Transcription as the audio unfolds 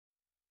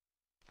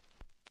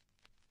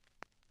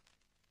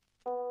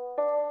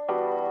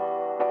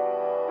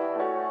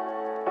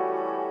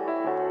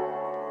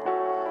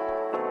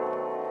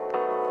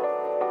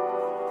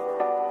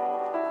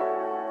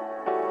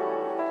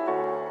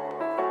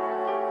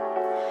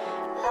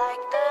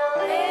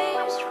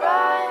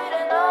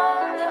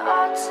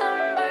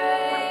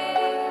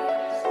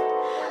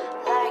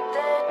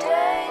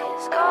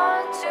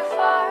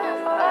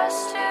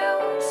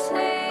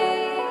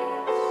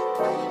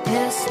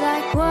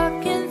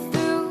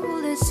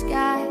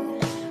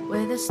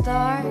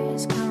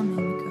stars come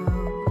and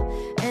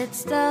go.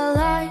 It's the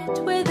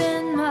light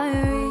within my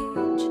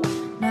reach,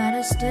 not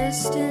as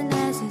distant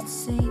as it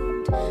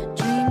seemed.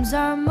 Dreams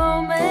are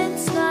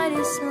moments, night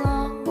is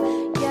long,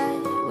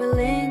 yet we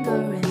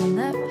linger in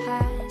the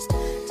past.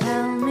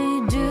 Tell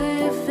me, do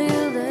you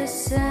feel the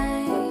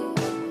same?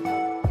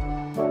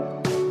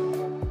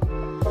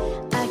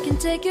 I can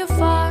take you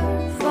far,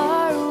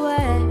 far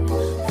away,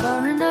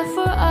 far enough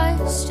for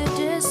us to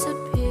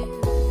disappear.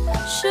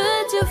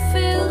 Should you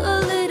feel a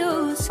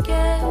little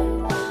scared,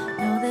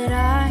 know that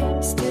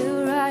I'm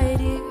still right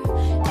here.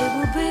 It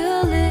will be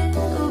a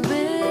little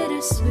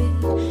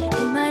bittersweet,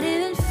 it might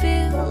even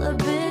feel a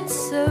bit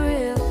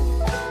surreal.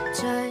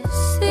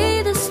 Just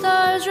see the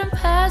stars run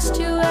past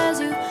you as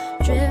you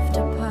drift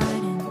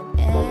apart in the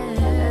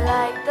air,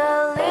 like the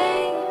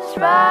leaves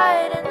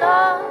riding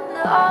on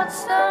the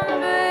autumn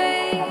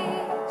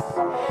breeze,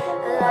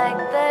 like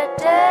the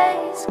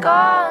days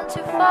gone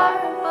too far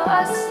for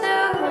us to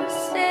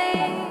see.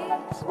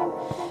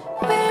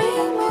 We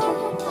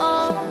move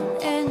on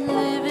and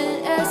live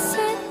it as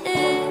it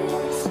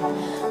is,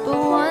 but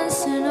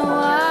once in a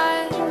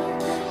while,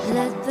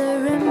 let the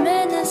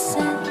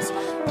reminiscence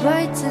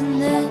brighten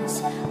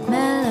this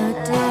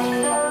melody.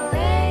 The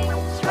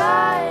leaves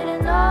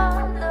riding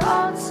on the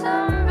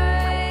autumn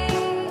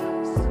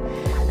breeze,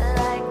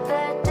 like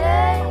the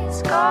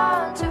days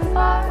gone too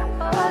far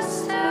for us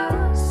to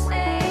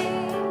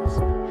seize,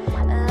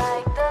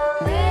 like the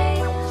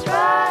leaves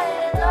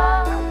riding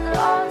on the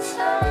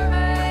autumn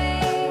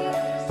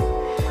breeze,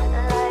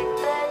 like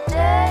the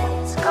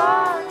days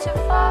gone too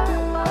far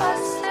for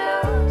us to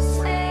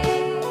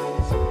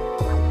seize.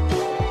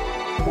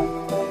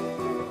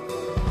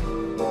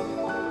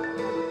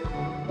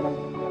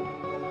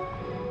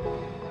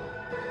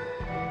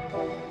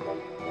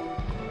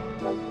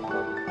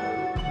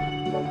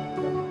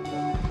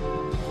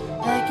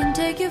 I can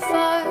take you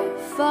far,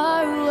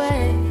 far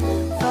away,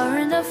 far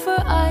enough for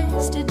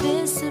us to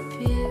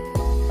disappear.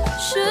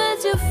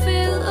 Should you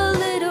feel a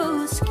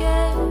little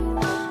scared,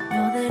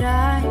 know that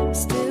I'm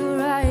still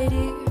right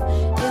here.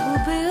 It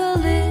will be a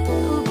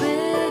little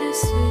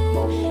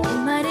bittersweet, it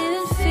might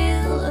even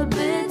feel a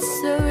bit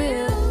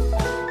surreal.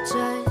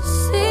 Just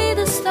see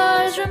the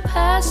stars run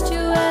past you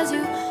as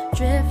you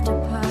drift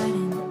apart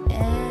in the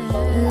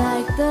air,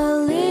 like the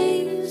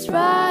leaves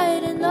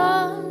riding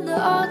on the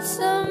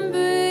autumn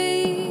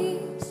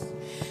breeze,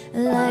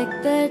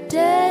 like the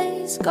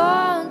days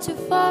gone too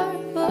far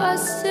for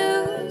us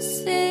to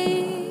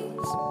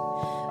seize.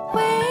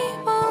 We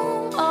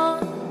move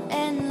on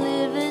and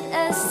live it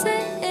as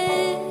it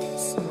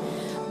is,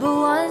 but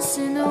once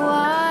in a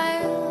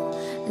while,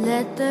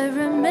 let the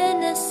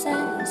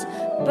reminiscence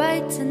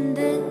brighten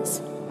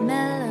this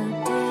melody.